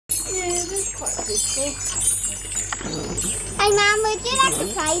quite peaceful. Hey Mum, would you like to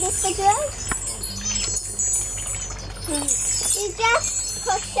play this with us? You just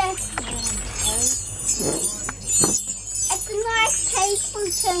push it. It's a nice peaceful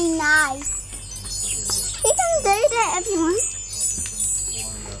tune now. You can do that if you want.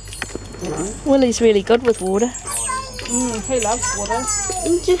 Willie's really good with water. He loves water.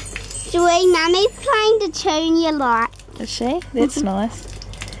 Joey, Mummy's playing the tune you like. Is she? That's nice.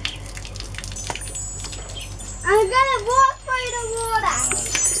 I'm gonna walk through the water.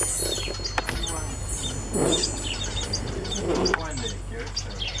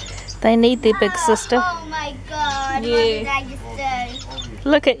 They need their big sister. Oh my God, Yeah. what did I just do?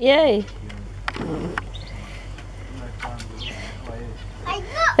 Look at you.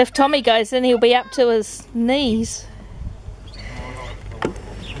 If Tommy goes in, he'll be up to his knees.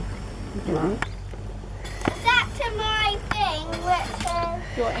 It's up to my thing, which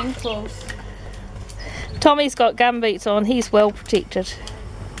is... Your ankles. Tommy's got gumboots on. He's well protected.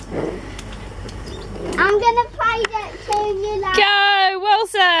 I'm gonna play that tune you like. Go,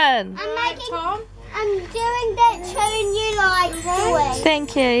 Wilson! Tom? I'm doing that tune you like, Joey.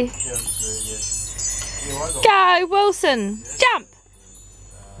 Thank you. Go, Wilson! Jump!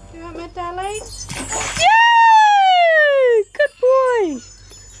 You want my darling? Yay! Good boy.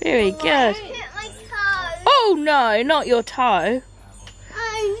 Very good. Hit my toe. Oh no, not your toe.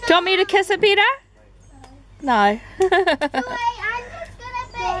 Oh no. Do you want me to kiss it better? No. Joey, I'm just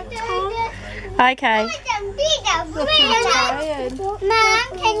gonna do this. Okay. Mum,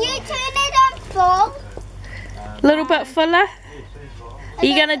 can you turn it on full? A little bit fuller. Are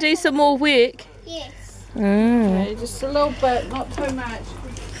you going to do some more work? Yes. Mm. Okay, just a little bit, not too much.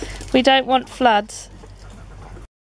 We don't want floods.